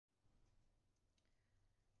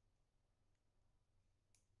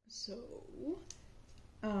So,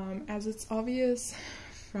 as it's obvious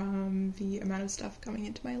from the amount of stuff coming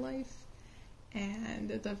into my life and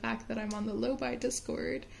the fact that I'm on the Low Buy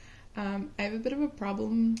Discord, I have a bit of a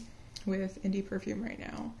problem with indie perfume right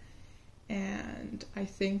now. And I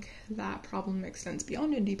think that problem extends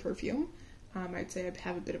beyond indie perfume. I'd say I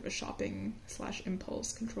have a bit of a shopping /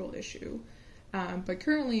 impulse control issue. But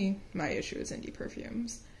currently, my issue is indie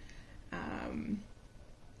perfumes.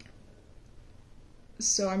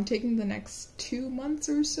 So I'm taking the next 2 months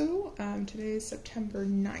or so. Today is September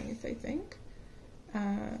 9th, I think.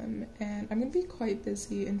 And I'm going to be quite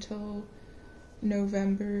busy until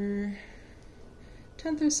November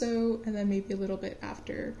 10th or so, and then maybe a little bit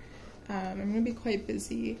after. I'm going to be quite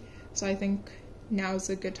busy, so I think now is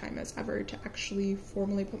a good time as ever to actually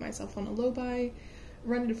formally put myself on a low buy,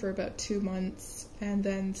 run it for about 2 months, and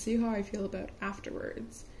then see how I feel about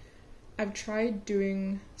afterwards. I've tried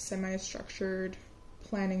doing semi-structured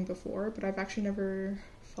planning before, but I've actually never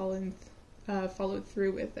followed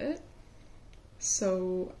through with it.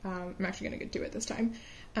 So I'm actually going to do it this time.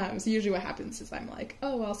 So usually what happens is I'm like,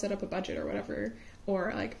 oh, I'll set up a budget or whatever,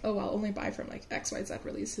 or like, oh, I'll only buy from like XYZ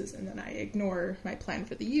releases, and then I ignore my plan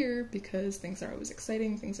for the year because things are always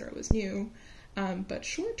exciting, things are always new. But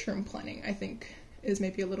short-term planning, I think, is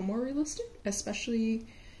maybe a little more realistic, especially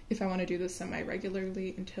if I want to do this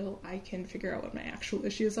semi-regularly until I can figure out what my actual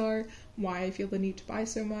issues are, why I feel the need to buy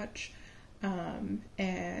so much,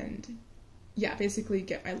 and yeah, basically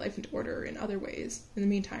get my life into order in other ways. In the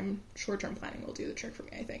meantime, short-term planning will do the trick for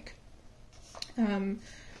me, I think.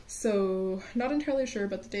 So not entirely sure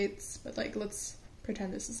about the dates, but like let's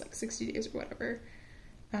pretend this is like 60 days or whatever.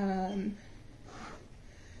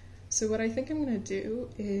 So what I think I'm gonna do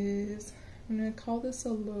is I'm gonna call this a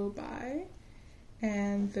low buy,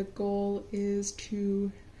 and the goal is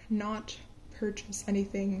to not purchase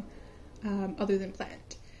anything other than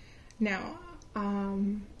planned. Now,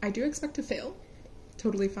 I do expect to fail,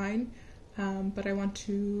 totally fine, but I want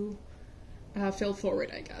to fail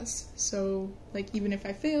forward, I guess. So, like, even if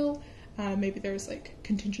I fail, maybe there's, like,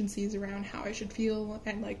 contingencies around how I should feel,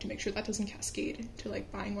 and, like, to make sure that doesn't cascade to,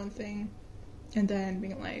 like, buying one thing, and then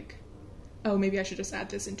being like, oh, maybe I should just add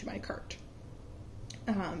this into my cart.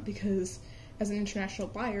 Because as an international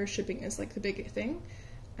buyer, shipping is, like, the big thing,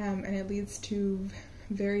 and it leads to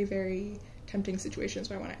very, very tempting situations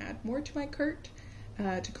where I want to add more to my cart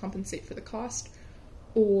to compensate for the cost,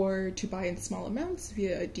 or to buy in small amounts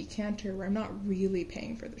via a decanter where I'm not really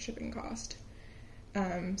paying for the shipping cost.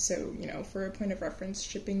 So, you know, for a point of reference,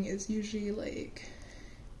 shipping is usually like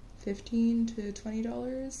 $15 to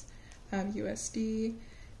 $20 USD,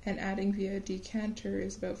 and adding via decanter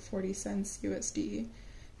is about 40 cents USD.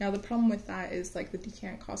 Now, the problem with that is, like, the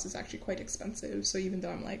decant cost is actually quite expensive, so even though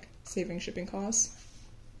I'm, like, saving shipping costs,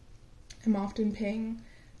 I'm often paying,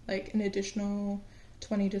 like, an additional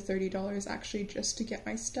 $20 to $30 actually just to get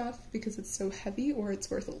my stuff because it's so heavy or it's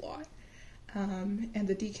worth a lot. And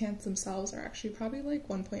the decants themselves are actually probably, like,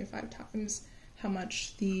 1.5 times how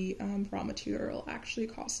much the raw material actually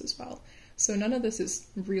costs as well. So none of this is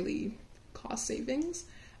really cost savings.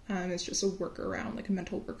 It's just a workaround, like a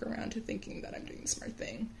mental workaround to thinking that I'm doing the smart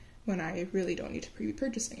thing when I really don't need to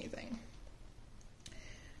pre-purchase anything.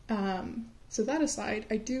 So that aside,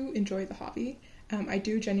 I do enjoy the hobby. I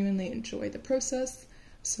do genuinely enjoy the process,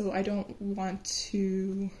 so I don't want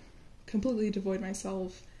to completely devoid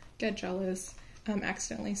myself, get jealous,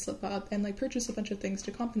 accidentally slip up, and like purchase a bunch of things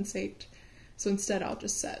to compensate. So instead I'll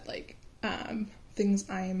just set like things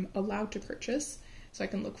I'm allowed to purchase so I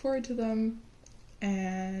can look forward to them,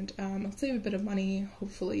 and I'll save a bit of money,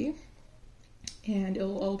 hopefully, and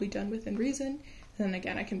it'll all be done within reason, and then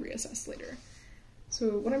again I can reassess later.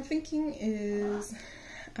 So what I'm thinking is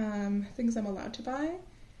things I'm allowed to buy,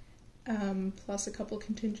 plus a couple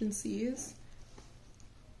contingencies.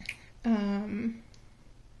 So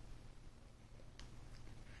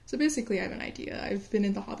basically I have an idea. I've been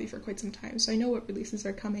in the hobby for quite some time, so I know what releases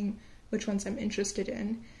are coming, which ones I'm interested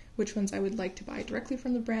in, which ones I would like to buy directly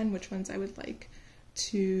from the brand, which ones I would like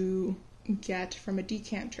to get from a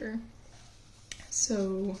decanter.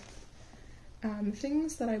 So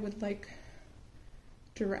things that I would like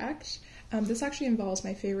direct, this actually involves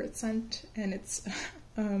my favorite scent, and it's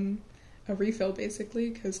a refill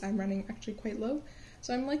basically because I'm running actually quite low.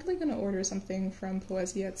 So I'm likely going to order something from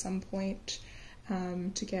Poesia at some point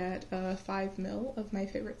to get 5 ml of my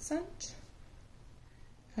favorite scent.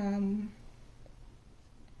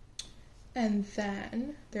 And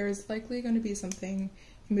then there's likely going to be something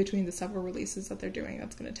in between the several releases that they're doing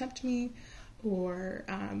that's going to tempt me, or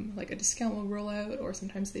like a discount will roll out, or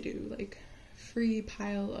sometimes they do like free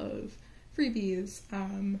pile of freebies.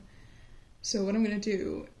 So what I'm going to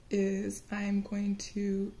do is I'm going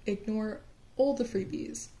to ignore all the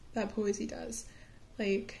freebies that Poesy does.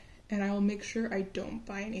 And I will make sure I don't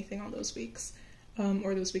buy anything on those weeks,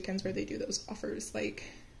 or those weekends where they do those offers, like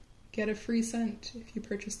get a free scent if you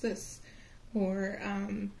purchase this, or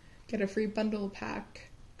get a free bundle pack,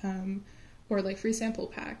 or like free sample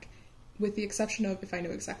pack, with the exception of if I know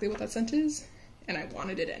exactly what that scent is and I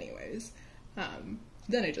wanted it anyways,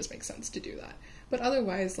 then it just makes sense to do that. But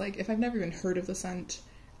otherwise, like if I've never even heard of the scent,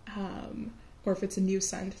 or if it's a new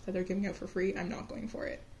scent that they're giving out for free, I'm not going for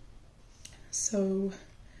it. So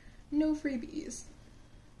no freebies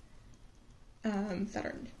that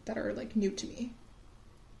are like new to me.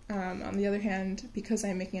 On the other hand, because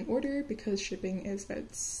I'm making an order, because shipping is about,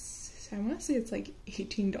 I want to say it's like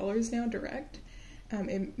 $18 now direct,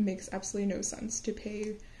 it makes absolutely no sense to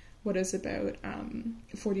pay what is about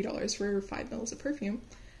 $40 for 5 mils of perfume.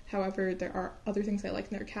 However, there are other things I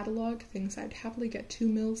like in their catalog, things I'd happily get 2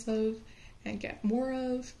 mils of and get more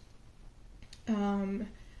of.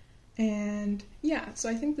 And yeah, so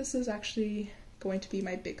I think this is actually going to be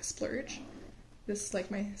my big splurge. This is like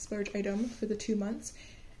my splurge item for the 2 months.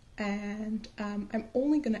 And I'm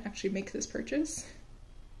only going to actually make this purchase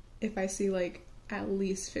if I see like at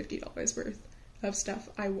least $50 worth of stuff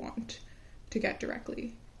I want to get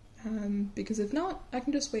directly. Because if not, I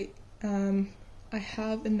can just wait. I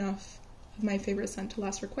have enough of my favorite scent to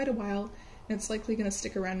last for quite a while, and it's likely going to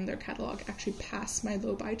stick around in their catalog actually past my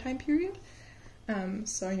low buy time period.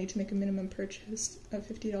 So I need to make a minimum purchase of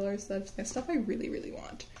 $50 of the stuff I really, really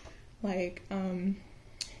want. Like,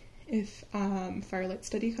 if Firelight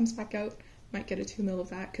Study comes back out, I might get a 2 mil of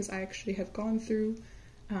that, because I actually have gone through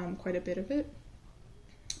quite a bit of it,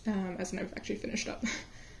 as in I've actually finished up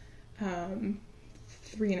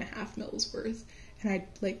 3.5 mils worth, and I'd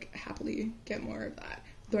like happily get more of that.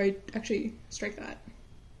 Though I actually strike that.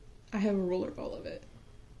 I have a rollerball of it.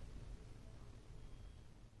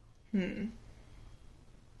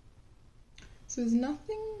 So there's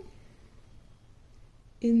nothing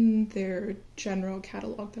in their general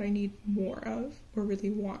catalog that I need more of, or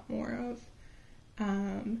really want more of.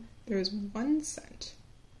 There's one scent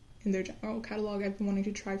in their general catalog I've been wanting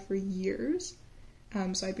to try for years,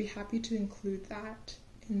 so I'd be happy to include that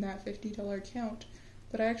in that $50 count,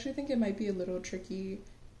 but I actually think it might be a little tricky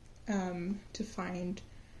to find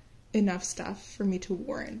enough stuff for me to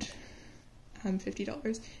warrant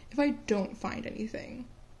 $50. If I don't find anything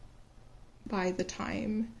by the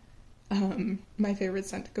time my favorite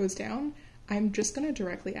scent goes down, I'm just going to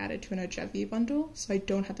directly add it to an Ajevi bundle, so I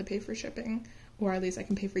don't have to pay for shipping, or at least I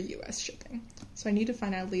can pay for US shipping. So I need to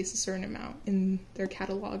find at least a certain amount in their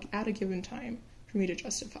catalog at a given time for me to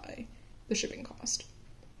justify the shipping cost.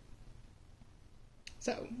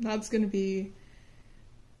 So that's going to be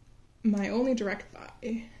my only direct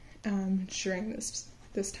buy during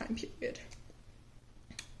this time period.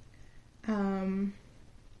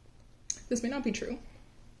 This may not be true.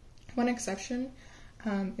 One exception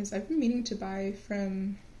is I've been meaning to buy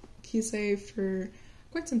from Kise for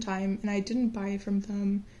quite some time, and I didn't buy from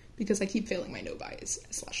them because I keep failing my no buys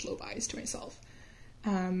 / low buys to myself.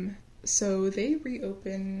 So they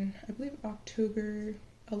reopen, I believe, October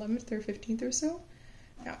 11th or 15th or so.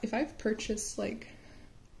 Now, if I've purchased like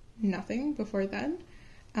nothing before then,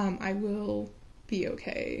 I will be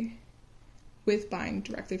okay with buying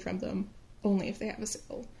directly from them only if they have a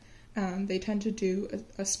sale. They tend to do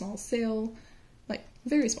a small sale, like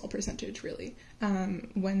very small percentage really,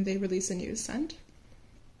 when they release a new scent.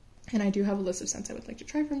 And I do have a list of scents I would like to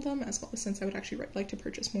try from them, as well as scents I would actually like to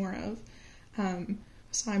purchase more of.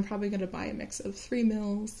 So I'm probably going to buy a mix of 3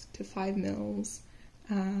 mils to 5 mils,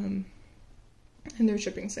 and their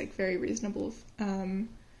shipping's like very reasonable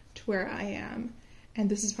to where I am. And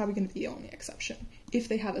this is probably going to be the only exception, if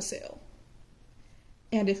they have a sale.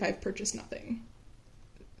 And if I've purchased nothing,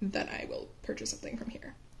 then I will purchase something from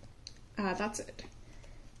here. That's it.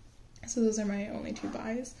 So those are my only 2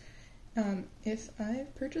 buys, if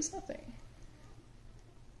I've purchased nothing.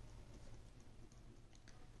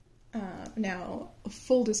 Now,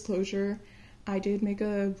 full disclosure, I did make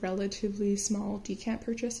a relatively small decant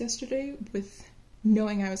purchase yesterday with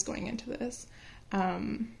knowing I was going into this.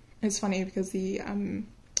 It's funny because the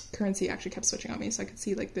currency actually kept switching on me, so I could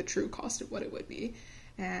see like the true cost of what it would be.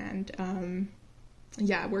 And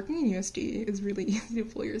yeah, working in USD is really easy to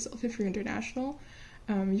fool yourself if you're international.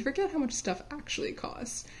 You forget how much stuff actually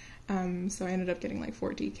costs. So I ended up getting like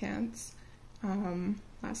 4 decants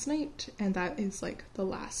last night, and that is like the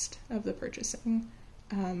last of the purchasing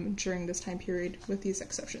during this time period, with these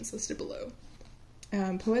exceptions listed below.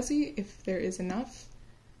 Poesy, if there is enough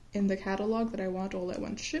in the catalog that I want all at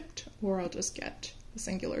once shipped, or I'll just get a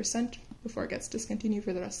singular scent before it gets discontinued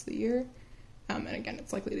for the rest of the year. And again,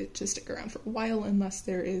 it's likely to stick around for a while unless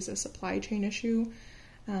there is a supply chain issue,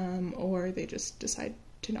 or they just decide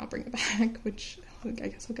to not bring it back, which I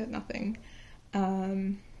guess I'll get nothing.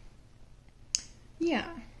 Yeah.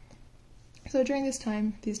 So during this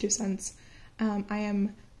time, these 2 scents, I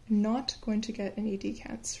am not going to get any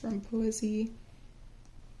decants from Poesy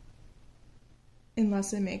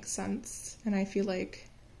unless it makes sense, and I feel like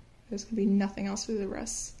there's going to be nothing else for the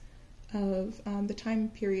rest of the time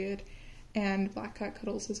period, and Black Cat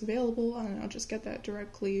Cuddles is available, and I'll just get that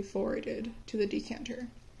directly forwarded to the decanter.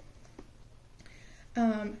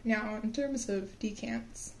 Now, in terms of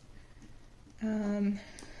decants,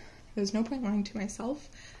 there's no point lying to myself.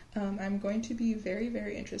 I'm going to be very,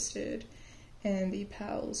 very interested in the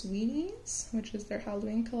Pals Weenies, which is their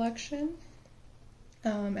Halloween collection,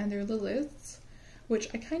 and their Liliths, which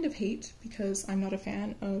I kind of hate because I'm not a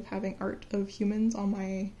fan of having art of humans on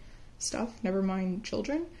my stuff, never mind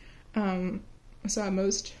children. So at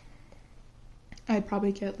most, I'd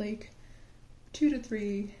probably get like 2 to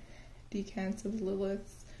 3 decants of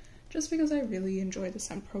Liliths, just because I really enjoy the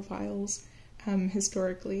scent profiles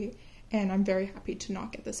historically, and I'm very happy to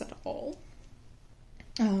not get this at all.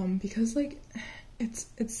 Because like it's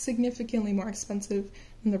significantly more expensive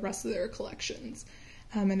than the rest of their collections,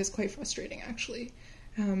 and it's quite frustrating actually.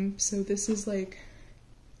 So this is like,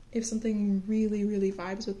 if something really, really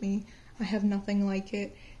vibes with me, I have nothing like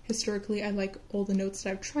it. Historically, I like all the notes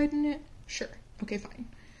that I've tried in it. Sure, okay, fine.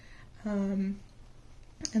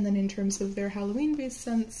 And then in terms of their Halloween-based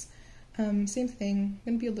scents, same thing. I'm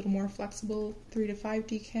going to be a little more flexible. 3 to 5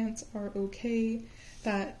 decants are okay.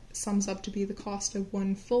 That sums up to be the cost of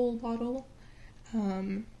 1 full bottle.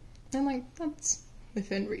 And like, that's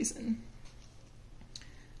within reason.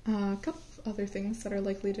 A couple of other things that are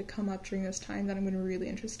likely to come up during this time that I'm going to be really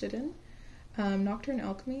interested in. Nocturne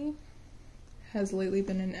Alchemy has lately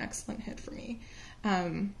been an excellent hit for me.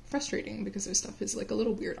 Frustrating because their stuff is like a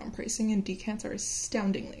little weird on pricing, and decants are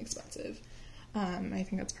astoundingly expensive. I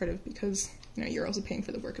think that's part of because, you know, you're also paying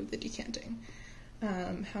for the work of the decanting.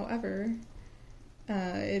 However,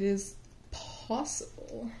 it is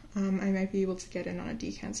possible I might be able to get in on a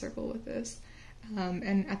decant circle with this,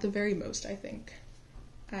 and at the very most, I think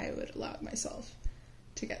I would allow myself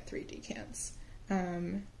to get 3 decants.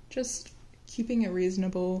 Just keeping it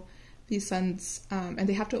reasonable. These scents, and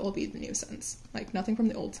they have to all be the new scents, like nothing from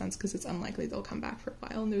the old scents, because it's unlikely they'll come back for a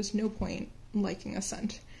while, and there's no point liking a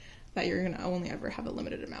scent that you're gonna only ever have a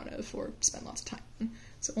limited amount of or spend lots of time.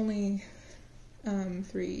 So only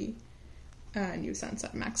 3 new scents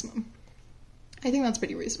at maximum. I think that's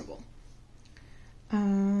pretty reasonable.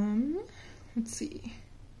 Let's see.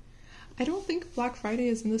 I don't think Black Friday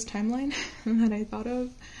is in this timeline that I thought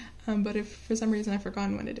of, but if for some reason I've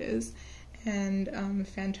forgotten when it is, and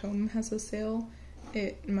Phantom has a sale,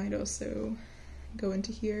 it might also go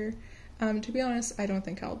into here. To be honest, I don't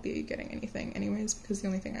think I'll be getting anything anyways, because the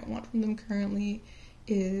only thing I want from them currently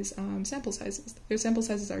is sample sizes. Their sample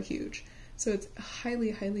sizes are huge, so it's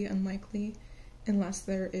highly, highly unlikely unless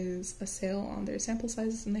there is a sale on their sample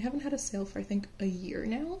sizes, and they haven't had a sale for I think a year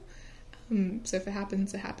now. So if it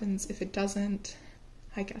happens, it happens. If it doesn't,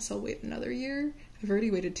 I guess I'll wait another year. I've already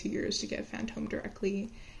waited 2 years to get Phantom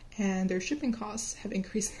directly, and their shipping costs have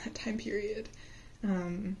increased in that time period.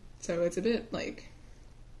 So it's a bit like,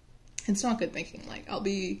 it's not good thinking. Like, I'll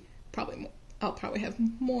probably have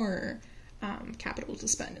more capital to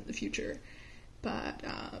spend in the future. But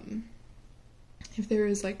if there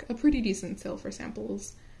is like a pretty decent sale for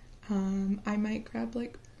samples, I might grab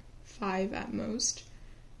like 5 at most,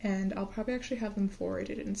 and I'll probably actually have them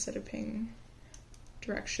forwarded instead of paying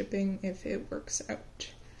direct shipping if it works out.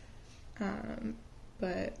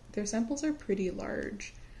 But their samples are pretty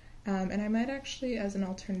large, and I might actually, as an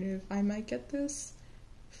alternative, I might get this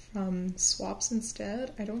from swaps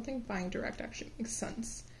instead. I don't think buying direct actually makes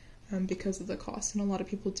sense because of the cost, and a lot of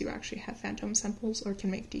people do actually have Phantom samples or can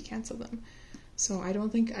make decants of them. So I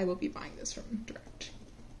don't think I will be buying this from direct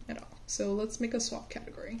at all. So let's make a swap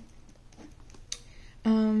category.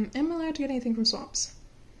 Am I allowed to get anything from swaps?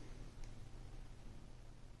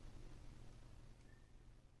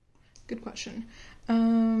 Good question.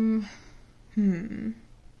 I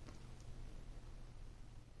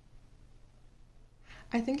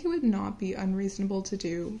think it would not be unreasonable to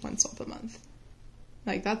do 1 swap a month.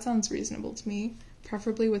 Like, that sounds reasonable to me,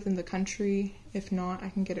 preferably within the country. If not, I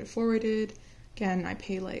can get it forwarded. Again, I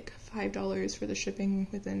pay like $5 for the shipping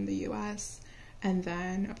within the US, and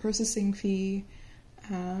then a processing fee,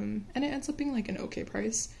 and it ends up being like an okay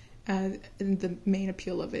price. And the main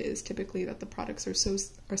appeal of it is typically that the products are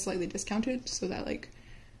slightly discounted, so that like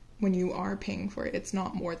when you are paying for it, it's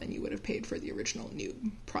not more than you would have paid for the original new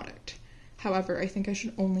product. However, I think I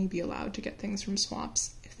should only be allowed to get things from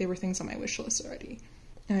swaps if they were things on my wish list already.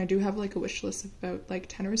 And I do have like a wish list of about like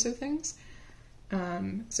 10 or so things.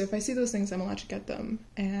 So if I see those things, I'm allowed to get them,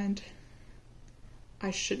 and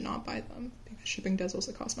I should not buy them because shipping does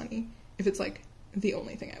also cost money if it's like the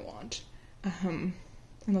only thing I want.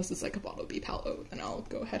 Unless it's like a bottle of beef palo, then I'll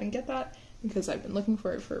go ahead and get that because I've been looking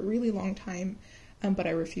for it for a really long time, but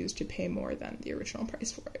I refuse to pay more than the original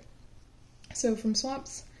price for it. So from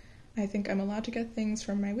swaps, I think I'm allowed to get things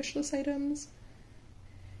from my wish list items,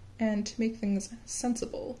 and to make things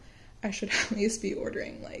sensible, I should at least be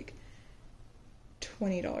ordering like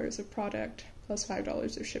 $20 of product plus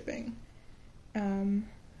 $5 of shipping.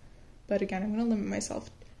 But again, I'm going to limit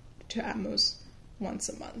myself to at most once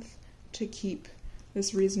a month to keep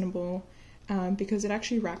this reasonable, because it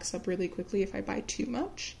actually racks up really quickly if I buy too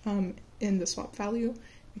much in the swap value,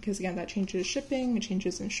 because again, that changes shipping, it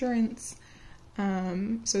changes insurance,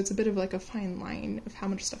 so it's a bit of like a fine line of how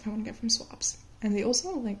much stuff I want to get from swaps. And they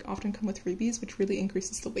also like often come with freebies, which really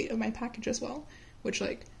increases the weight of my package as well, which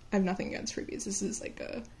like I have nothing against freebies. This is like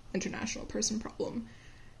a international person problem.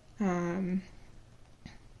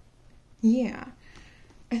 Yeah,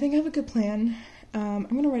 I think I have a good plan. I'm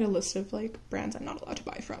gonna write a list of like brands I'm not allowed to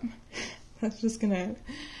buy from. That's just gonna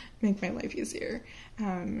make my life easier,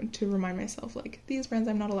 to remind myself like these brands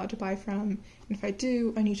I'm not allowed to buy from, and if I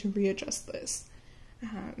do, I need to readjust this.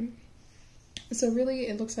 So really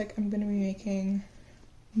it looks like I'm gonna be making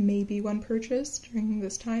maybe one purchase during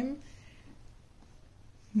this time,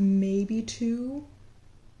 maybe two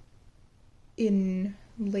in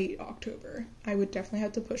late October. I would definitely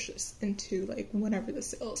have to push this into like whenever the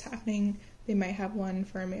sale is happening. They might have one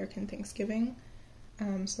for American Thanksgiving,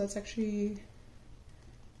 so that's actually,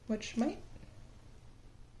 which might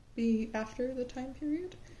be after the time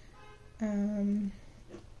period.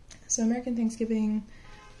 So American Thanksgiving,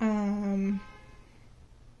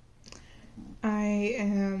 I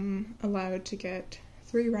am allowed to get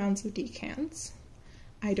 3 rounds of decants.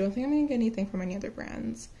 I don't think I'm going to get anything from any other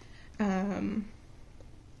brands. Oh,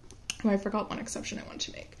 I forgot one exception I want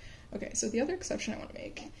to make. Okay, so the other exception I want to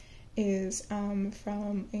make is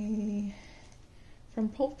from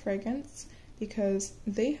Pulp Fragrance, because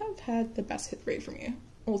they have had the best hit rate for me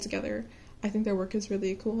altogether. I think their work is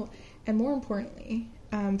really cool, and more importantly,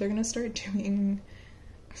 they're going to start doing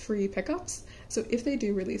free pickups. So if they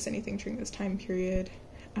do release anything during this time period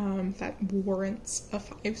that warrants a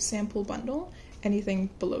 5 sample bundle, anything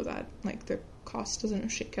below that, like the cost doesn't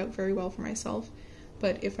shake out very well for myself,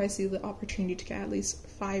 but if I see the opportunity to get at least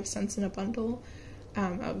 5 cents in a bundle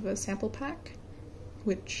of a sample pack,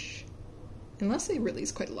 which, unless they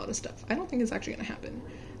release quite a lot of stuff, I don't think it's actually going to happen.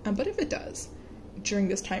 But if it does, during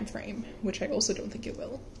this time frame, which I also don't think it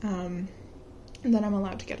will, then I'm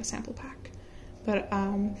allowed to get a sample pack. But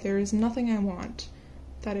there is nothing I want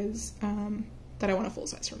that is that I want a full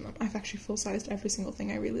size from them. I've actually full sized every single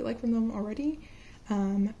thing I really like from them already,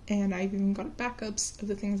 and I've even got backups of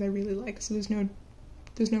the things I really like. So there's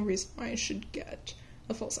no reason why I should get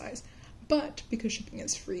a full size. But because shipping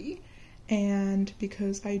is free, and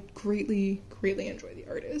because I greatly, greatly enjoy the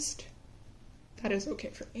artist, that is okay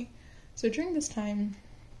for me. So during this time,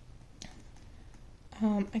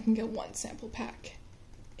 I can get 1 sample pack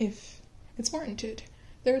if it's warranted.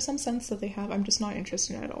 There are some scents that they have I'm just not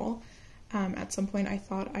interested in at all. At some point I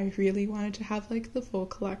thought I really wanted to have like the full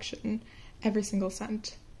collection, every single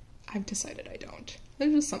scent. I've decided I don't.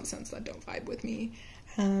 There's just some scents that don't vibe with me,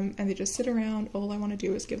 and they just sit around. All I want to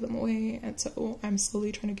do is give them away, and so I'm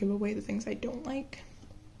slowly trying to give away the things I don't like.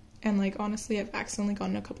 And like honestly, I've accidentally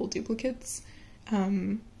gotten a couple duplicates,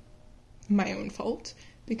 my own fault,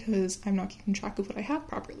 because I'm not keeping track of what I have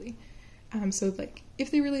properly. So like if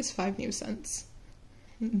they release 5 new scents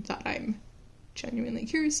that I'm genuinely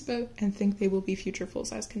curious about and think they will be future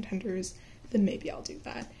full-size contenders, then maybe I'll do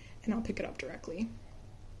that and I'll pick it up directly,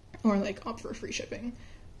 or like opt for free shipping,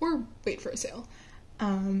 or wait for a sale.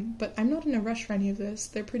 But I'm not in a rush for any of this.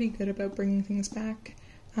 They're pretty good about bringing things back,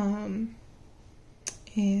 and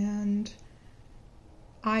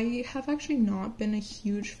I have actually not been a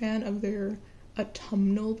huge fan of their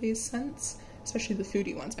autumnal based scents, especially the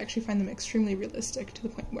foodie ones. I actually find them extremely realistic to the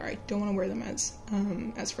point where I don't want to wear them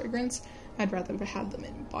as fragrance. I'd rather have had them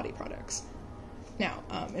in body products. Now,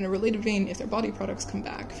 in a related vein, if their body products come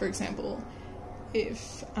back, for example,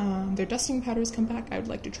 if their dusting powders come back, I would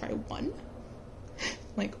like to try one.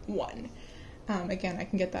 Like one. Again, I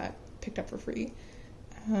can get that picked up for free.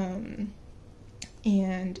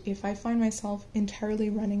 And if I find myself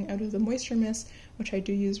entirely running out of the moisture mist, which I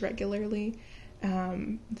do use regularly,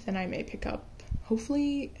 then I may pick up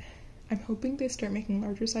hopefully, I'm hoping they start making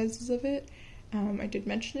larger sizes of it. I did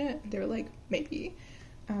mention it. They were like, maybe.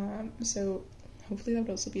 So hopefully that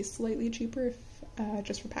would also be slightly cheaper if,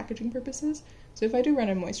 just for packaging purposes. So if I do run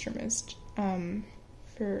a moisture mist,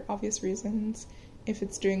 for obvious reasons, if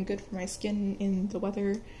it's doing good for my skin in the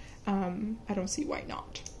weather, I don't see why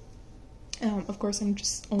not. Of course, I'm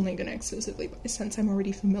just only going to exclusively buy scents I'm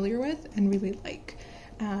already familiar with and really like,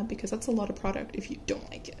 because that's a lot of product if you don't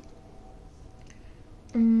like it.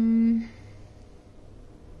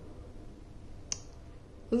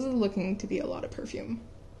 This is looking to be a lot of perfume.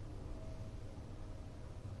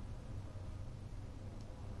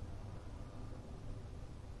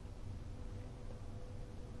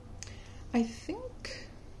 I think,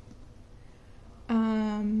 I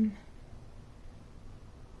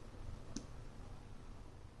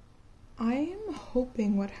am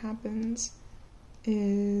hoping what happens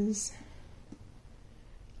is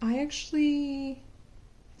I actually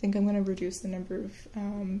think I'm going to reduce the number of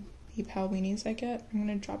Beep Halloweenies I get. I'm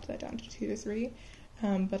going to drop that down to 2 to 3,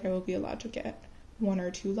 but I will be allowed to get 1 or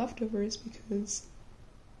 2 leftovers because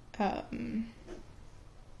and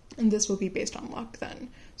this will be based on luck then.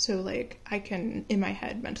 So like I can in my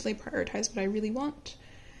head mentally prioritize what I really want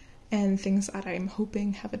and things that I'm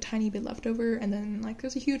hoping have a tiny bit left over, and then like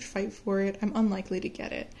there's a huge fight for it. I'm unlikely to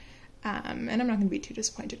get it, and I'm not going to be too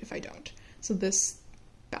disappointed if I don't. So this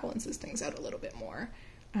balances things out a little bit more.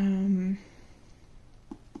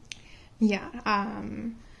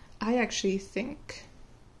 I actually think,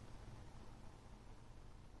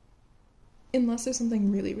 unless there's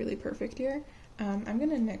something really, really perfect here, I'm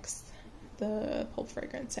gonna nix the Pulp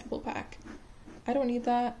Fragrance sample pack. I don't need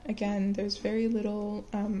that. Again, there's very little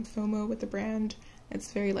FOMO with the brand.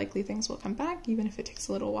 It's very likely things will come back, even if it takes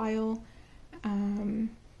a little while.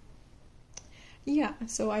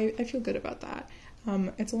 So I feel good about that.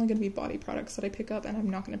 It's only going to be body products that I pick up, and I'm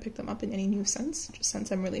not going to pick them up in any new scents, just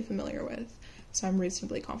scents I'm really familiar with. So I'm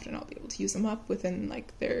reasonably confident I'll be able to use them up within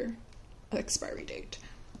like their expiry date.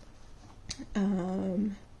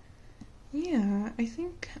 I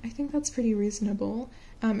think that's pretty reasonable.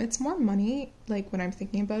 It's more money, like when I'm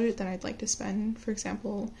thinking about it, than I'd like to spend. For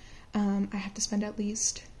example, I have to spend at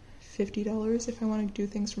least $50 if I want to do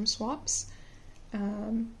things from swaps,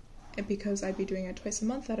 because I'd be doing it twice a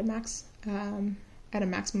month at a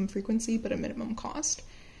maximum frequency but a minimum cost.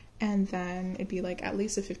 And then it'd be like at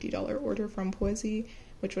least a $50 order from Poesy,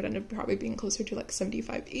 which would end up probably being closer to like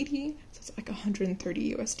 $75-$80, so it's like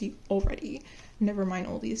 $130 USD already. Never mind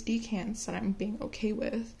all these decants that I'm being okay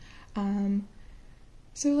with.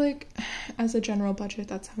 So like, as a general budget,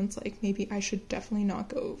 that sounds like maybe I should definitely not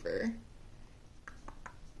go over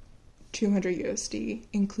 200 USD,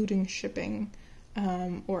 including shipping,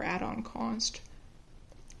 or add-on cost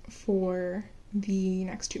for the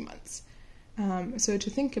next 2 months. So to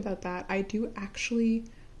think about that, I do actually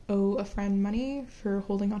owe a friend money for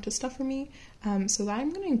holding on to stuff for me, so that I'm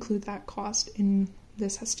going to include that cost in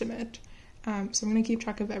this estimate. So I'm going to keep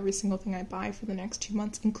track of every single thing I buy for the next 2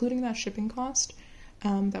 months, including that shipping cost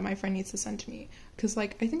that my friend needs to send to me, because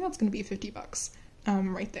like I think that's going to be $50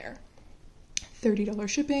 right there. $30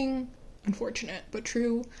 shipping, unfortunate but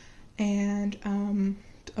true, and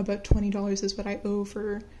about $20 is what I owe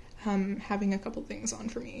for having a couple things on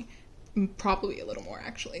for me. Probably a little more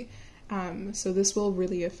actually. So this will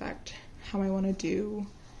really affect how I want to do,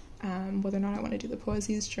 whether or not I want to do the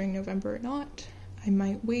Poesies during November or not. I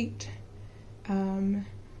might wait.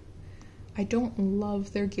 I don't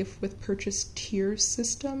love their gift with purchase tier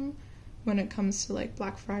system when it comes to like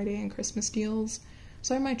Black Friday and Christmas deals,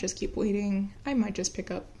 so I might just keep waiting. I might just pick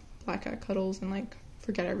up Black Cat Cuddles and like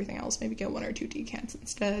forget everything else, maybe get 1 or 2 decants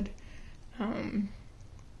instead.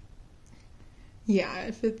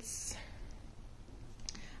 If it's,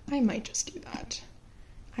 I might just do that.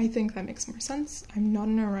 I think that makes more sense. I'm not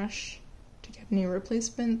in a rush to get any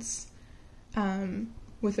replacements,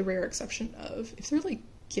 with the rare exception of if they're like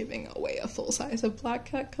giving away a full size of Black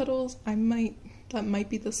Cat Cuddles, that might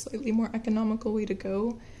be the slightly more economical way to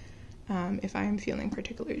go, if I am feeling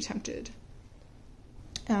particularly tempted.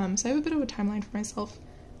 So I have a bit of a timeline for myself.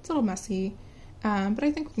 It's a little messy, but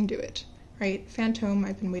I think we can do it, right? Fantôme,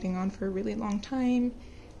 I've been waiting on for a really long time.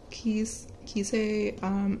 Kise,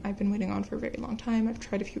 I've been waiting on for a very long time. I've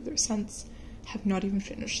tried a few of their scents, have not even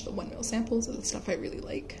finished the 1 ml samples of the stuff I really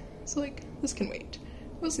like. So like, this can wait.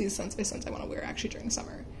 Most of these scents I want to wear actually during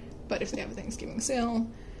summer, but if they have a Thanksgiving sale,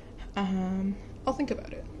 I'll think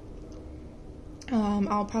about it.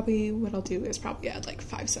 What I'll do is probably add like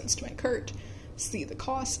 5 cents to my cart, see the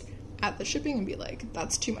cost, add the shipping, and be like,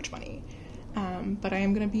 that's too much money. But I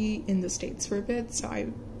am going to be in the States for a bit, so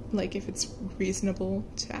I like if it's reasonable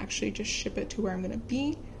to actually just ship it to where I'm going to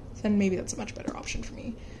be, then maybe that's a much better option for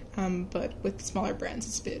me. But with smaller brands,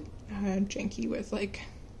 it's a bit janky with like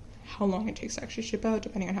how long it takes to actually ship out,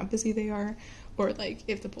 depending on how busy they are, or like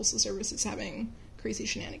if the postal service is having crazy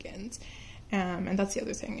shenanigans. And that's the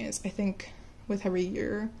other thing is, I think with every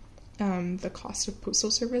year, the cost of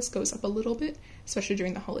postal service goes up a little bit, especially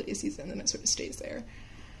during the holiday season, and it sort of stays there.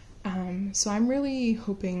 So I'm really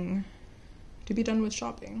hoping to be done with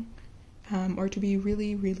shopping, or to be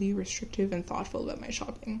really, really restrictive and thoughtful about my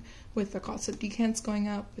shopping, with the cost of decants going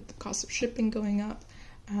up, with the cost of shipping going up.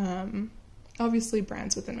 Obviously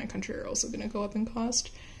brands within my country are also going to go up in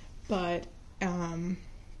cost, but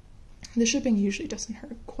the shipping usually doesn't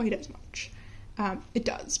hurt quite as much. It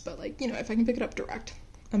does, but like, you know, if I can pick it up direct,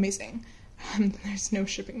 amazing. There's no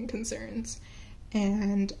shipping concerns.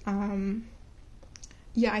 And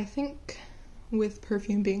yeah, I think with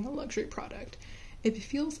perfume being a luxury product, it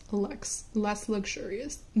feels less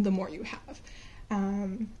luxurious the more you have.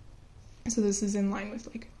 So this is in line with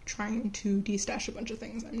like trying to destash a bunch of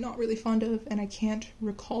things I'm not really fond of, and I can't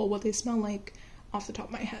recall what they smell like off the top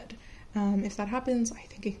of my head. If that happens, I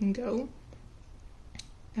think it can go.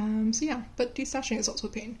 So yeah, but destashing is also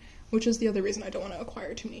a pain, which is the other reason I don't want to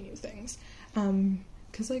acquire too many new things.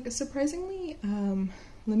 Because like surprisingly,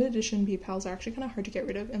 limited edition bee pals are actually kind of hard to get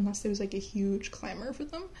rid of unless there's like a huge clamor for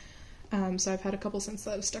them. So I've had a couple scents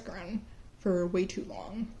that have stuck around for way too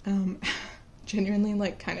long. Genuinely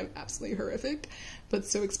like kind of absolutely horrific, but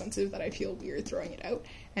so expensive that I feel weird throwing it out.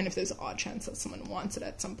 And if there's an odd chance that someone wants it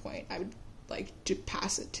at some point, I would like to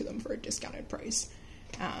pass it to them for a discounted price,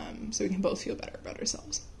 so we can both feel better about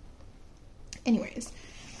ourselves. Anyways,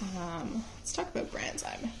 let's talk about brands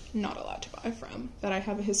I'm not allowed to buy from, that I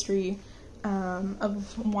have a history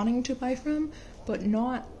of wanting to buy from, but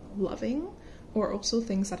not loving, or also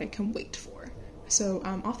things that I can wait for. So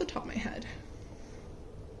off the top of my head,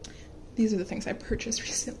 these are the things I purchased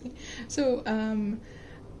recently. So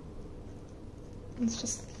it's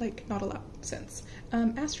just like not allowed since.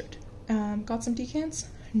 Astrid. Got some decants.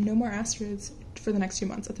 No more Astrids for the next few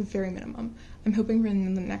months at the very minimum. I'm hoping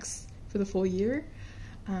for the full year.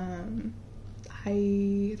 Their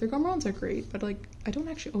gourmands are great, but like I don't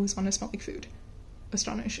actually always want to smell like food,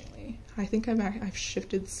 astonishingly. I think I've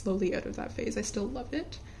shifted slowly out of that phase. I still love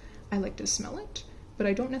it. I like to smell it, but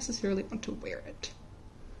I don't necessarily want to wear it.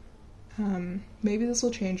 Maybe this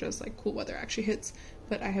will change as like cool weather actually hits,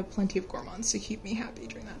 but I have plenty of gourmands to keep me happy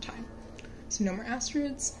during that time. So no more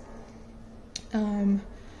Astrids.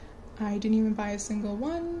 I didn't even buy a single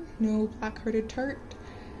one. No black-hearted tart.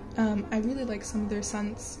 I really like some of their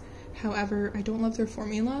scents. However, I don't love their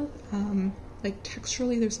formula. Like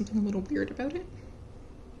texturally, there's something a little weird about it.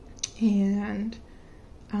 And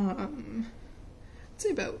I'd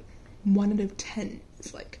say about 1 out of 10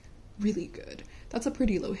 is like really good. That's a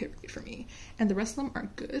pretty low hit rate for me. And the rest of them are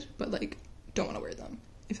good, but like don't want to wear them,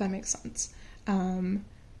 if that makes sense.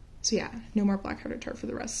 So yeah, no more black-hearted tart for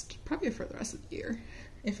the rest of the year,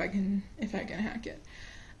 if I can hack it.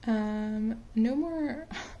 No more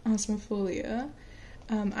Osmofolia.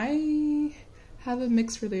 I have a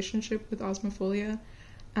mixed relationship with Osmofolia,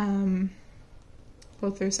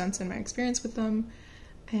 both their scents and my experience with them,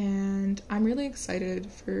 and I'm really excited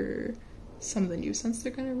for some of the new scents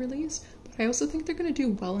they're going to release, but I also think they're going to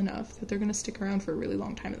do well enough that they're going to stick around for a really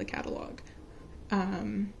long time in the catalog.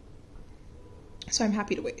 So I'm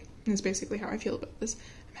happy to wait. That's basically how I feel about this.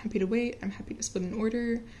 I'm happy to wait. I'm happy to split an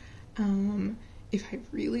order. If I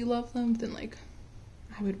really love them, then like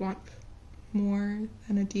I would want more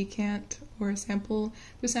than a decant or a sample.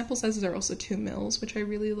 The sample sizes are also 2 mils, which I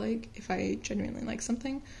really like if I genuinely like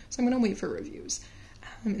something. So I'm going to wait for reviews.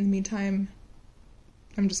 In the meantime,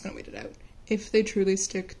 I'm just going to wait it out. If they truly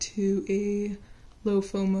stick to a low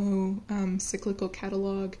FOMO cyclical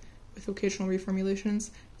catalog with occasional reformulations,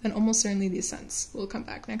 then almost certainly these scents will come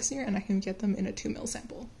back next year and I can get them in a 2 mil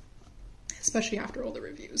sample, especially after all the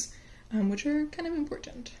reviews, which are kind of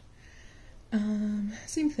important.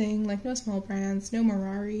 Same thing, like no small brands, no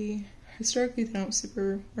Morari. Historically, they don't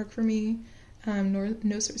super work for me.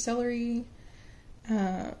 No celery.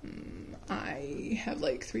 I have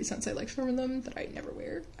like 3 scents I like from them that I never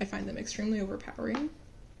wear. I find them extremely overpowering,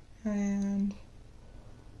 and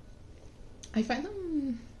I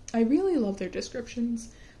really love their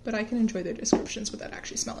descriptions, but I can enjoy their descriptions without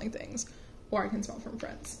actually smelling things, or I can smell from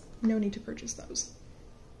friends. No need to purchase those.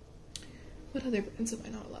 What other brands am I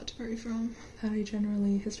not allowed to buy from that I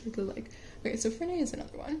generally historically like? Okay, so Fernet is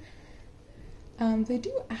another one. They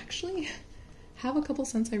do actually have a couple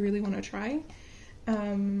scents I really want to try,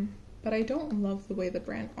 but I don't love the way the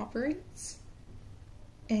brand operates.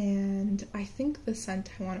 And I think the scent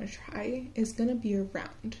I want to try is gonna be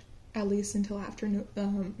around, at least until after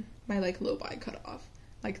my like low buy cutoff.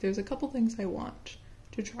 Like there's a couple things I want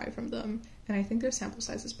to try from them, and I think their sample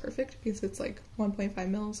size is perfect because it's like 1.5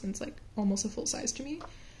 mils and it's like almost a full size to me.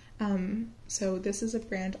 So this is a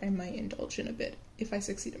brand I might indulge in a bit if I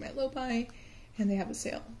succeed in my low buy and they have a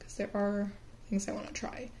sale, because there are things I want to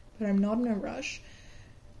try, but I'm not in a rush.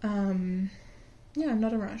 Yeah, I'm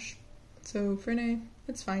not in a rush. So for now,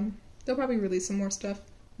 it's fine. They'll probably release some more stuff,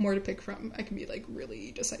 more to pick from. I can be like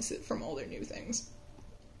really decisive from all their new things.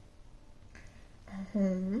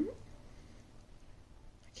 I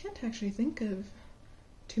can't actually think of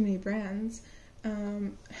too many brands.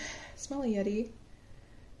 Smelly Yeti.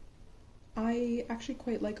 I actually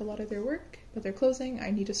quite like a lot of their work, but they're closing.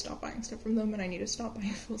 I need to stop buying stuff from them, and I need to stop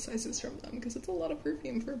buying full sizes from them because it's a lot of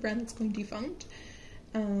perfume for a brand that's going defunct.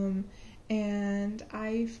 And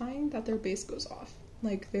I find that their base goes off.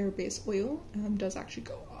 Like their base oil does actually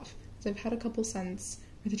go off. So I've had a couple scents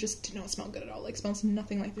where they just did not smell good at all. Like smells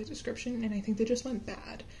nothing like the description, and I think they just went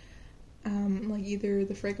bad. Like either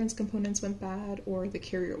the fragrance components went bad or the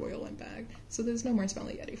carrier oil went bad. So there's no more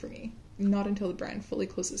Smelly Yeti for me. Not until the brand fully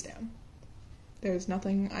closes down. There's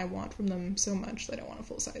nothing I want from them so much that I want a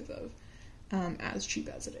full size of, as cheap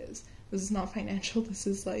as it is. This is not financial. This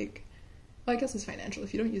is like, well, I guess it's financial.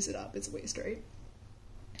 If you don't use it up, it's a waste, right?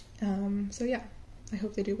 So yeah, I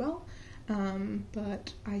hope they do well.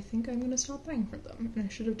 But I think I'm going to stop buying from them, and I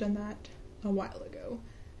should have done that a while ago.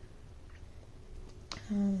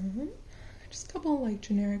 Just a couple like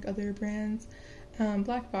generic other brands.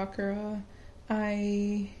 Black Baccarat,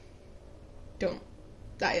 I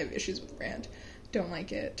have issues with the brand. Don't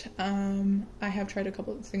like it. I have tried a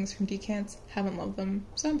couple of things from Decants, haven't loved them,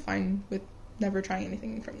 so I'm fine with never trying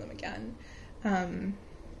anything from them again.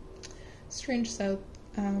 Strange South,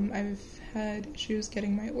 I've had issues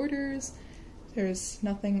getting my orders. There's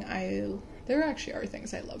nothing there actually are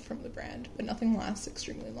things I love from the brand, but nothing lasts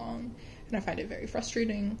extremely long, and I find it very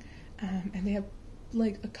frustrating. And they have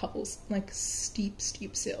like a couple like steep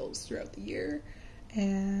sales throughout the year,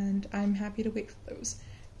 and I'm happy to wait for those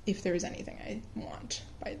if there's anything I want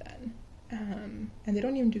by then. And they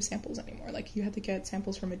don't even do samples anymore. Like you had to get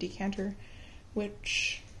samples from a decanter,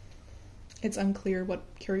 which it's unclear what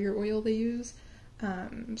carrier oil they use.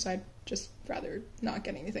 So I'd just rather not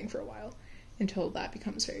get anything for a while until that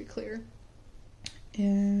becomes very clear.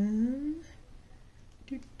 And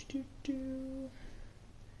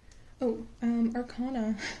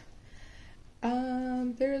Arcana.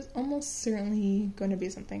 There's almost certainly going to be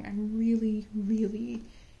something I'm really, really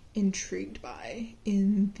intrigued by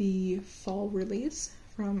in the fall release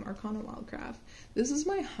from Arcana Wildcraft. This is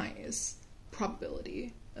my highest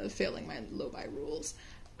probability of failing my low buy rules.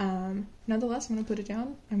 Nonetheless, I'm going to put it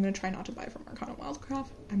down. I'm going to try not to buy from Arcana Wildcraft.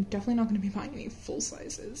 I'm definitely not going to be buying any full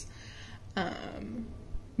sizes.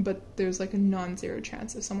 But there's like a non-zero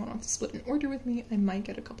chance if someone wants to split an order with me, I might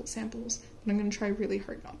get a couple samples, but I'm going to try really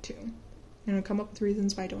hard not to. I'm going to come up with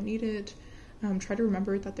reasons why I don't need it. Try to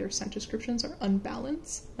remember that their scent descriptions are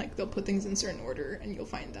unbalanced. Like they'll put things in certain order and you'll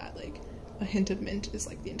find that like a hint of mint is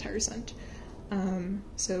like the entire scent.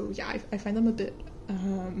 So yeah, I find them a bit,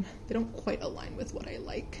 they don't quite align with what I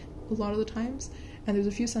like a lot of the times. And there's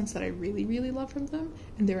a few scents that I really, really love from them,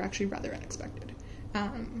 and they're actually rather unexpected.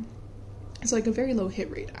 It's like a very low hit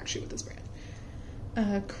rate actually with this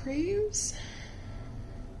brand. Craves,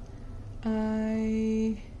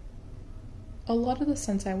 a lot of the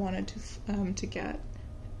scents I wanted to get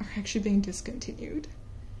are actually being discontinued,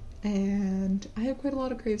 and I have quite a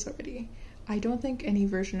lot of Craves already. I don't think any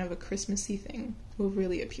version of a Christmassy thing will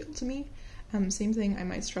really appeal to me. Same thing, I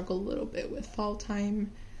might struggle a little bit with fall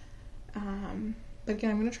time. But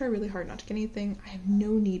again, I'm going to try really hard not to get anything. I have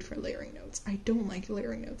no need for layering notes. I don't like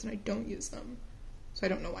layering notes and I don't use them. So I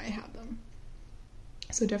don't know why I have them.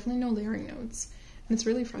 So definitely no layering notes. And it's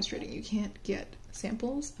really frustrating. You can't get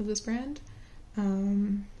samples of this brand.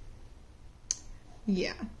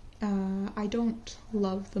 I don't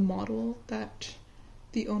love the model that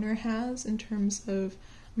the owner has in terms of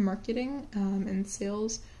marketing and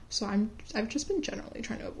sales. So I've just been generally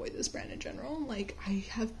trying to avoid this brand in general. Like I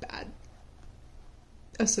have bad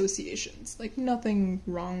associations, like nothing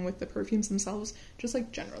wrong with the perfumes themselves, just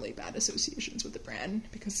like generally bad associations with the brand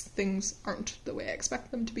because things aren't the way I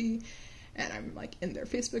expect them to be, and I'm like in their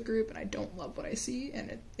Facebook group and I don't love what I see,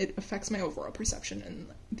 and it affects my overall perception and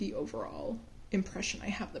the overall impression I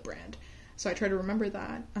have of the brand. So I try to remember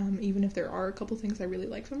that, even if there are a couple things I really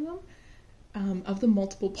like from them. Of the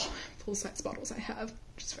multiple full-size bottles I have,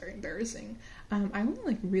 which is very embarrassing, I only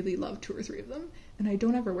like really love 2 or 3 of them, and I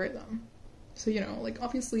don't ever wear them. So, you know, like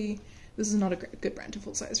obviously this is not a good brand to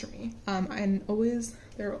full size for me. And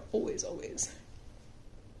there are always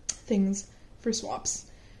things for swaps,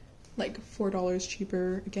 like $4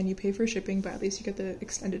 cheaper. Again, you pay for shipping, but at least you get the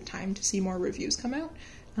extended time to see more reviews come out,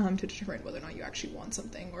 to determine whether or not you actually want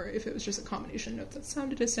something, or if it was just a combination note that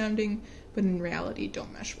sounded astounding, but in reality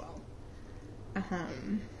don't mesh well.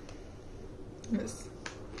 This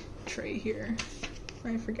tray here,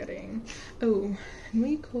 what am I forgetting? Oh,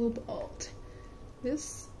 Nuit Cobalt.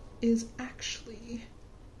 This is actually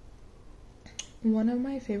one of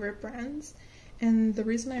my favorite brands, and the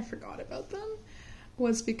reason I forgot about them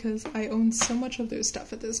was because I own so much of their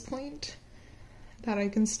stuff at this point that I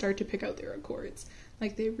can start to pick out their accords.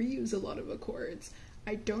 Like, they reuse a lot of accords.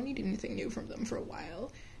 I don't need anything new from them for a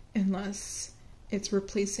while, unless it's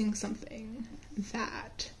replacing something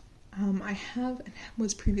that I have and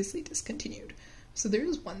was previously discontinued. So there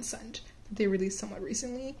is one scent that they released somewhat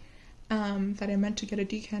recently that I meant to get a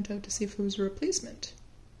decant out to see if it was a replacement.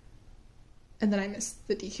 And then I missed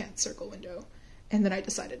the decant circle window, and then I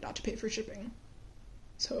decided not to pay for shipping.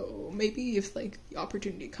 So maybe if, like, the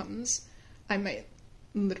opportunity comes, I might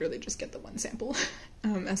literally just get the one sample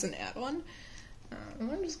as an add-on.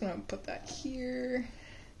 I'm just gonna put that here.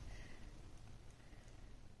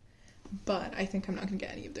 But I think I'm not gonna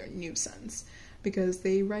get any of their new scents, because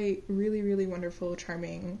they write really, really wonderful,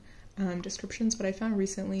 charming descriptions, but I found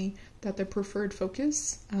recently that their preferred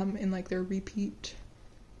focus in, like, their repeat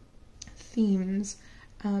themes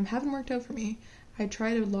haven't worked out for me. I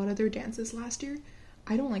tried a lot of their dances last year.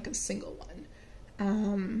 I don't like a single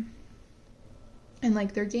one. And,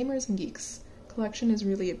 like, their Gamers and Geeks collection is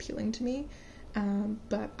really appealing to me,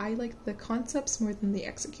 but I like the concepts more than the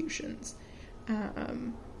executions.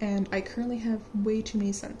 And I currently have way too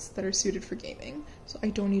many scents that are suited for gaming, so I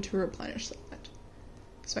don't need to replenish that.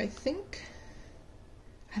 So I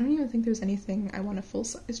don't even think there's anything I want to full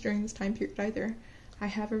size during this time period either. I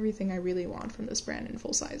have everything I really want from this brand in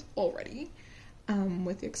full size already,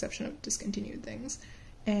 with the exception of discontinued things.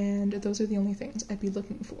 And those are the only things I'd be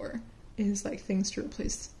looking for, is, like, things to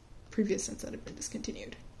replace previous scents that have been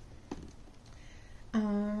discontinued.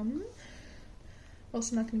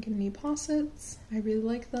 Also not gonna get any posets. I really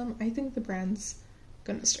like them. I think the brand's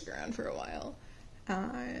gonna stick around for a while.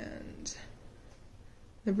 And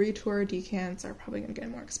the Retour decants are probably gonna get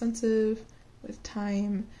more expensive with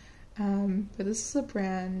time. But this is a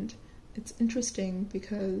brand, it's interesting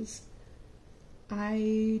because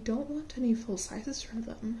I don't want any full sizes from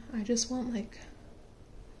them. I just want, like,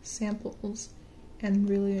 samples and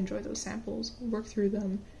really enjoy those samples, work through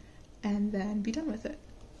them, and then be done with it.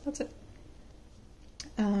 That's it.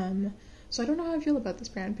 So I don't know how I feel about this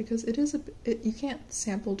brand, because you can't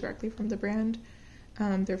sample directly from the brand.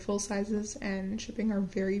 Their full sizes and shipping are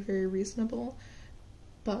very, very reasonable,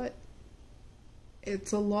 but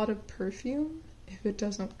it's a lot of perfume if it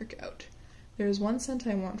doesn't work out. There's one scent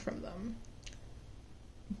I want from them,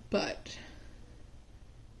 but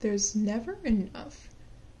there's never enough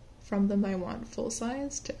from them I want full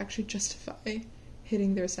size to actually justify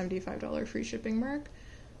hitting their $75 free shipping mark.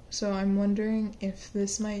 So I'm wondering if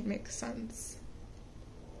this might make sense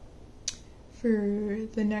for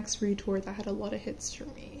the next retour that had a lot of hits for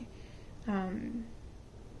me.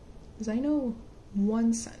 Because I know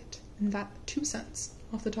one scent, and two scents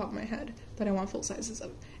off the top of my head that I want full sizes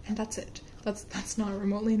of, and that's it. That's not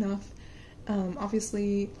remotely enough.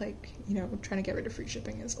 Obviously, like, you know, trying to get rid of free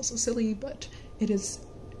shipping is also silly, but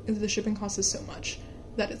the shipping cost is so much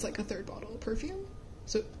that it's like a third bottle of perfume.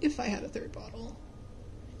 So if I had a third bottle,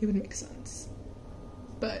 it would make sense.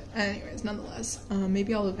 But anyways, nonetheless,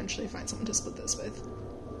 maybe I'll eventually find someone to split this with.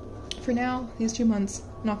 For now, these 2 months,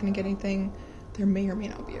 I'm not going to get anything. There may or may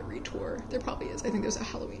not be a retour. There probably is. I think there's a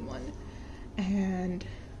Halloween one. And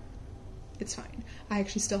it's fine. I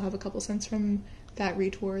actually still have a couple scents from that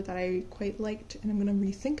retour that I quite liked, and I'm going to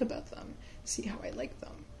rethink about them, see how I like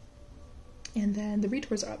them. And then the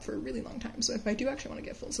retours are up for a really long time, so if I do actually want to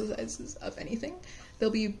get full sizes of anything,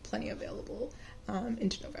 there'll be plenty available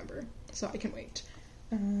into November, so I can wait.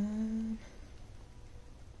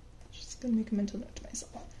 Just gonna make a mental note to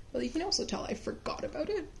myself. Well, you can also tell I forgot about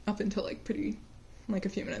it up until like a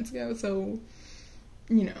few minutes ago, so,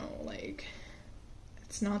 you know, like,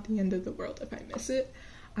 it's not the end of the world if I miss it.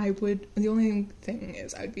 The only thing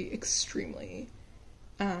is I'd be extremely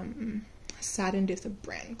saddened if the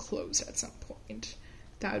brand closed at some point.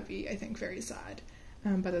 That would be, I think, very sad.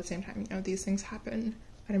 But at the same time, you know, these things happen,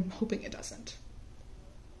 and I'm hoping it doesn't.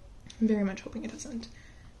 I'm very much hoping it doesn't.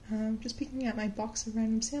 Just picking at my box of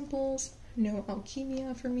random samples. No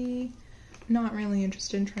alchemia for me. Not really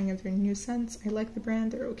interested in trying out their new scents. I like the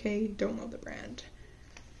brand, they're okay, don't know the brand.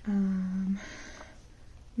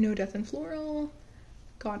 No Death and Floral.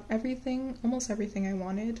 Got everything, almost everything I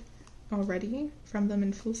wanted already from them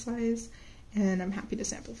in full size, and I'm happy to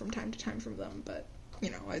sample from time to time from them, but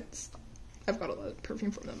you know, I've got a lot of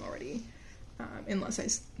perfume from them already, unless I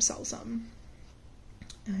sell some.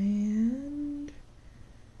 And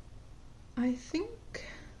I think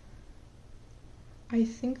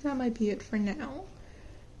that might be it for now.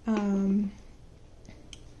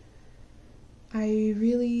 I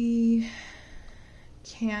really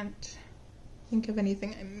can't think of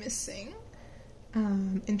anything I'm missing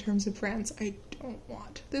in terms of brands I don't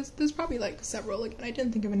want. There's probably like several. Again, I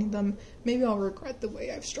didn't think of any of them. Maybe I'll regret the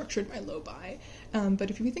way I've structured my low buy. But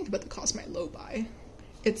if you think about the cost of my low buy,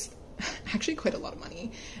 it's actually quite a lot of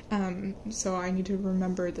money. So I need to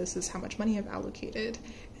remember this is how much money I've allocated,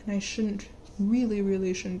 and I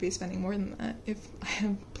really shouldn't be spending more than that if I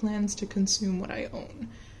have plans to consume what I own,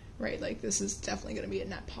 right? Like, this is definitely going to be a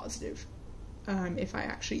net positive if I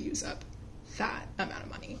actually use up that amount of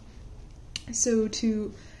money. So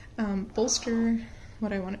to bolster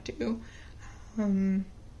what I want to do,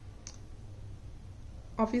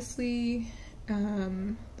 obviously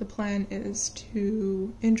the plan is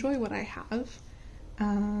to enjoy what I have.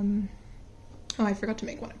 Oh, I forgot to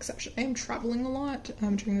make one exception. I am traveling a lot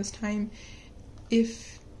during this time.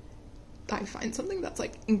 If I find something that's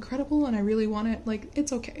like incredible and I really want it, like,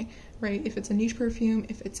 it's okay, right? If it's a niche perfume,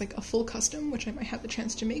 if it's like a full custom, which I might have the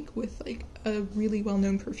chance to make with like a really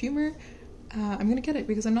well-known perfumer, I'm gonna get it,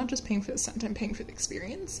 because I'm not just paying for the scent, I'm paying for the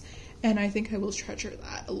experience, and I think I will treasure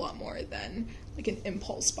that a lot more than like an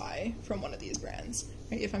impulse buy from one of these brands,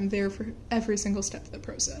 right? If I'm there for every single step of the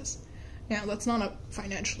process. Now, that's not a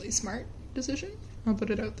financially smart decision, I'll put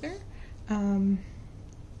it out there,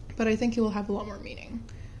 but I think it will have a lot more meaning.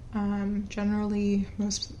 Generally,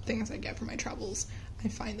 most things I get from my travels, I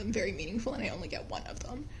find them very meaningful, and I only get one of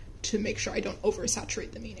them to make sure I don't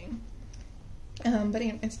oversaturate the meaning. But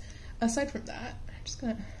anyways, aside from that, I'm just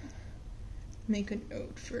gonna make a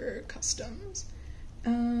note for customs.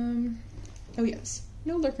 Oh yes,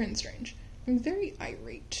 no Lurker and Strange. I'm very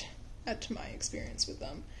irate at my experience with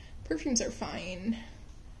them. Perfumes are fine.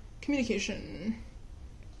 Communication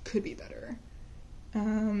could be better.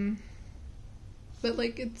 But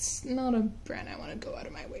like, it's not a brand I want to go out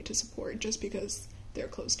of my way to support just because they're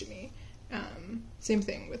close to me. Same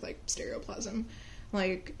thing with like Stereoplasm.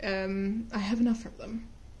 Like, I have enough from them.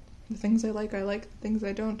 The things I like, the things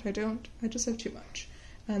I don't. I just have too much.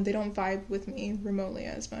 And they don't vibe with me remotely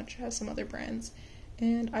as much as some other brands.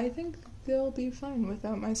 And I think they'll be fine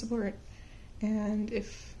without my support. And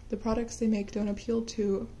if the products they make don't appeal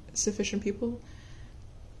to sufficient people,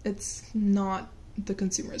 it's not the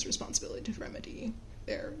consumer's responsibility to remedy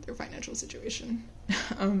their financial situation.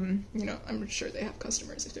 You know, I'm sure they have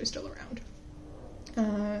customers if they're still around.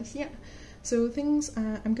 So yeah. So things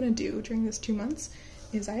I'm gonna do during this 2 months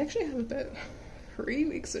is I actually have about 3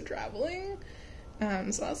 weeks of traveling.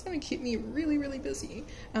 So that's gonna keep me really busy.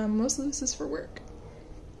 Most of this is for work.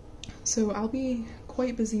 So I'll be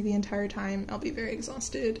quite busy the entire time. I'll be very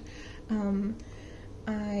exhausted.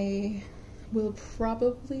 I will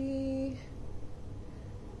probably,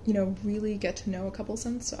 you know, really get to know a couple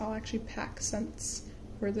scents, so I'll actually pack scents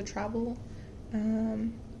for the travel.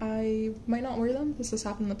 I might not wear them. This has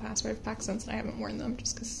happened in the past where I've packed scents and I haven't worn them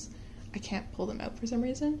just because I can't pull them out for some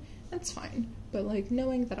reason. That's fine. But like,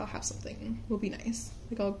 knowing that I'll have something will be nice.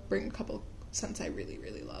 Like, I'll bring a couple scents I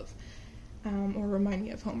really love, or remind me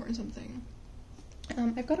of home or something.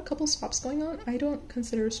 I've got a couple swaps going on. I don't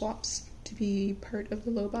consider swaps to be part of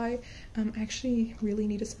the low buy. I actually really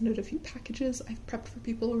need to send out a few packages. I've prepped for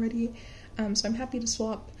people already, so I'm happy to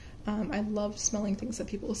swap. I love smelling things that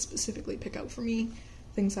people specifically pick out for me,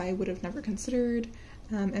 things I would have never considered.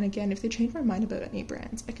 And again, if they change my mind about any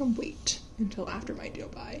brands, I can wait until after my deal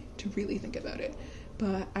buy to really think about it.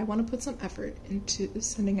 But I want to put some effort into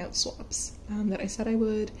sending out swaps that I said I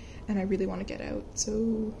would, and I really want to get out.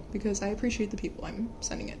 So, because I appreciate the people I'm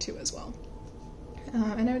sending it to as well.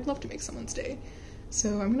 And I would love to make someone's day.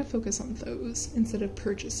 So I'm going to focus on those instead of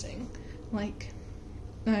purchasing. Like,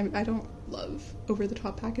 I don't love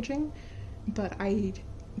over-the-top packaging, but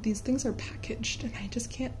these things are packaged, and I just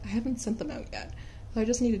can't, I haven't sent them out yet. So I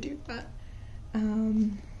just need to do that.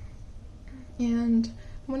 And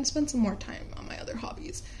I'm going to spend some more time on my other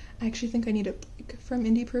hobbies. I actually think I need a break from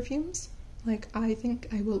indie perfumes. Like, I think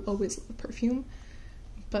I will always love perfume,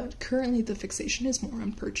 but currently the fixation is more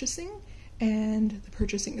on purchasing and the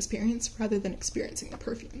purchasing experience rather than experiencing the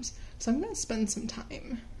perfumes. So I'm going to spend some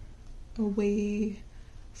time away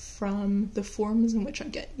from the forms in which I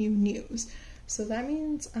get new news. So that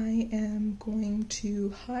means I am going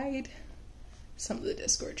to hide some of the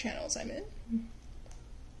Discord channels I'm in.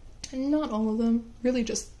 Not all of them, really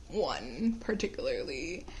just one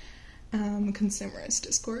particularly consumerist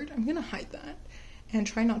Discord. I'm gonna hide that and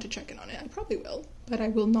try not to check in on it. I probably will, but I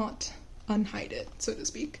will not unhide it, so to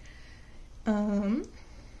speak. And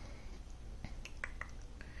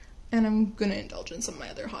I'm gonna indulge in some of my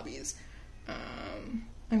other hobbies.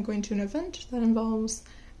 I'm going to an event that involves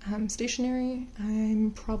stationery.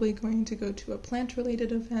 I'm probably going to go to a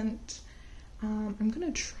plant-related event. I'm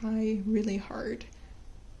gonna try really hard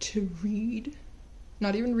to read,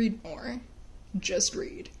 not even read more, just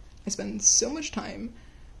read. I spend so much time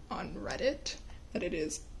on Reddit that it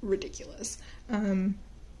is ridiculous.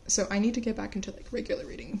 So I need to get back into like regular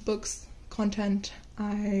reading, books, content.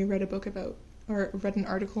 I read read an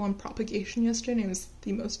article on propagation yesterday, and it was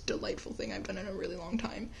the most delightful thing I've done in a really long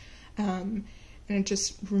time. And it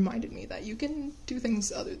just reminded me that you can do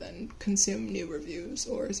things other than consume new reviews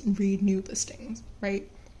or read new listings, right?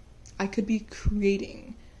 I could be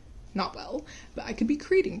creating, not well, but I could be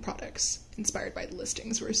creating products inspired by the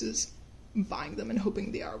listings versus buying them and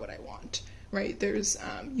hoping they are what I want, right? There's,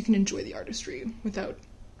 you can enjoy the artistry without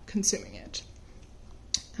consuming it.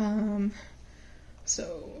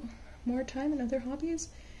 So more time and other hobbies,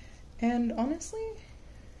 and honestly,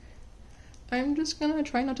 I'm just gonna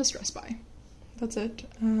try not to stress by. That's it.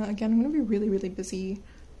 Again, I'm gonna be really, really busy.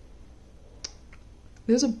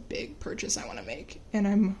 There's a big purchase I want to make, and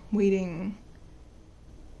I'm waiting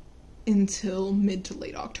until mid to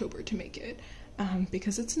late October to make it,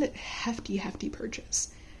 because it's a hefty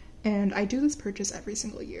purchase. And I do this purchase every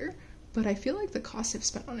single year, but I feel like the cost I've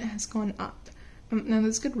spent on it has gone up. Now,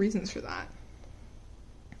 there's good reasons for that.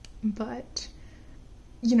 But,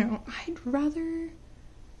 you know, I'd rather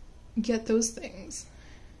get those things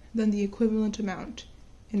than the equivalent amount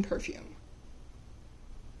in perfume.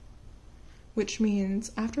 Which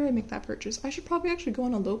means after I make that purchase, I should probably actually go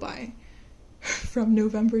on a low buy from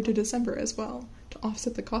November to December as well to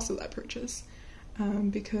offset the cost of that purchase.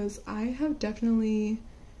 Because I have definitely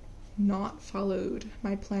not followed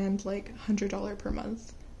my planned like $100 per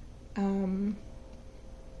month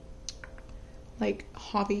like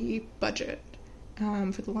hobby budget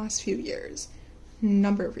for the last few years.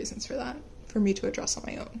 Number of reasons for that, for me to address on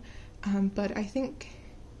my own. But I think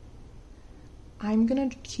I'm gonna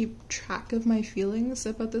keep track of my feelings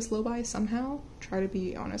about this low buy somehow, try to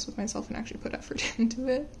be honest with myself and actually put effort into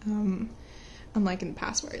it. Unlike in the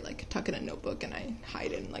past where I like tuck in a notebook and I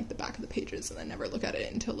hide in like the back of the pages and then never look at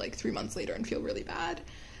it until like 3 months later and feel really bad.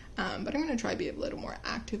 But I'm gonna try to be a little more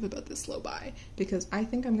active about this low buy, because I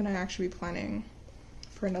think I'm gonna actually be planning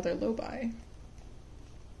for another low buy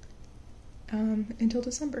until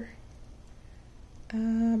December.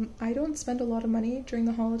 I don't spend a lot of money during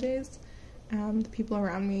the holidays. The people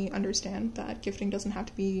around me understand that gifting doesn't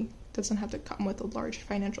have to come with a large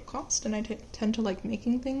financial cost, and I tend to like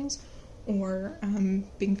making things or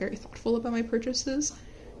being very thoughtful about my purchases,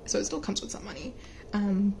 so it still comes with some money.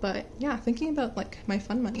 But yeah, thinking about like my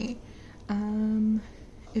fun money,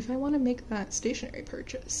 if I want to make that stationery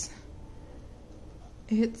purchase,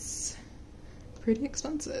 it's pretty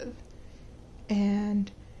expensive,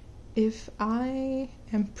 and if I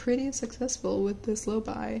am pretty successful with this low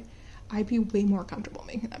buy, I'd be way more comfortable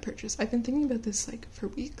making that purchase. I've been thinking about this like for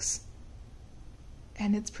weeks,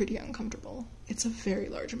 and it's pretty uncomfortable. It's a very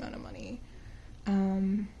large amount of money.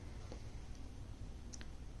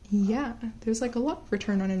 Yeah, there's like a lot of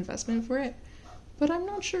return on investment for it, but I'm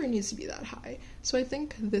not sure it needs to be that high. So I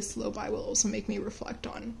think this low buy will also make me reflect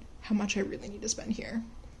on how much I really need to spend here.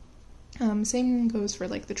 Same goes for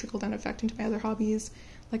like the trickle-down effect into my other hobbies.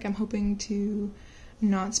 Like I'm hoping to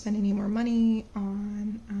not spend any more money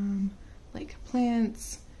on like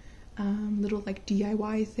plants, little like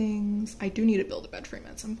DIY things. I do need to build a bed frame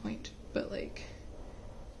at some point, but like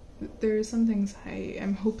there's some things I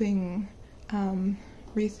am hoping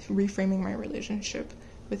reframing my relationship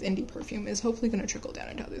with indie perfume is hopefully going to trickle down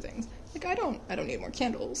into other things. Like I don't need more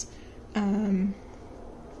candles.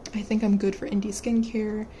 I think I'm good for indie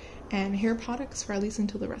skincare and hair products for at least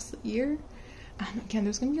until the rest of the year. Again,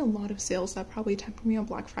 there's going to be a lot of sales that probably tempt me on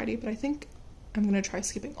Black Friday, but I think I'm going to try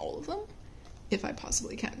skipping all of them if I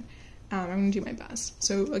possibly can. I'm going to do my best.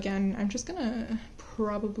 So again, I'm just going to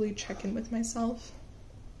probably check in with myself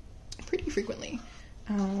pretty frequently.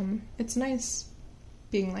 It's nice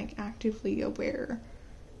being like actively aware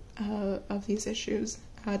of these issues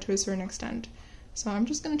to a certain extent. So I'm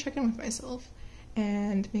just going to check in with myself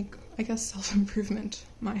and make, I guess, self-improvement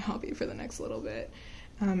my hobby for the next little bit.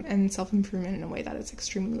 And self-improvement in a way that is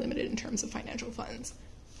extremely limited in terms of financial funds.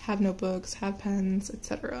 Have notebooks, have pens,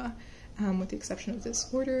 etc. With the exception of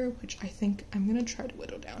this order, which I think I'm going to try to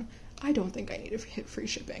whittle down. I don't think I need to hit free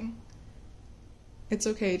shipping. it's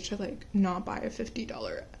okay to like not buy a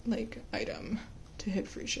 $50 like item to hit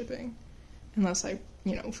free shipping, unless I,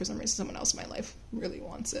 you know, for some reason someone else in my life really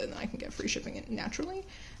wants it and I can get free shipping naturally.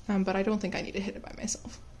 But I don't think I need to hit it by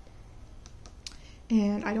myself.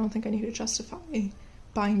 And I don't think I need to justify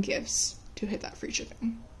buying gifts to hit that free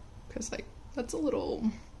shipping, because like that's a little,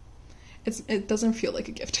 it doesn't feel like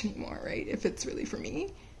a gift anymore, right? If it's really for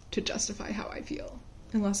me to justify how I feel,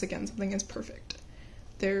 unless again something is perfect.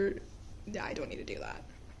 Yeah, I don't need to do that.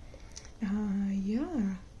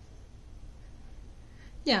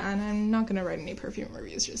 Yeah, and I'm not gonna write any perfume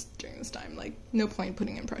reviews just during this time. Like, no point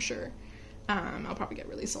putting in pressure. I'll probably get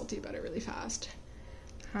really salty about it really fast.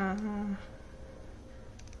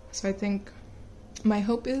 So I think my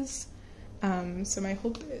hope is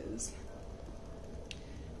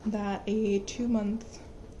that a 2-month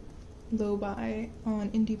low buy on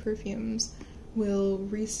indie perfumes will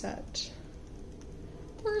reset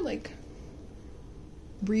or like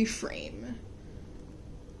reframe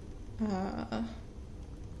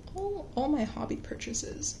all my hobby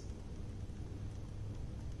purchases.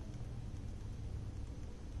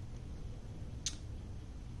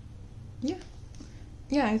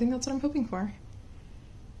 Yeah, I think that's what I'm hoping for.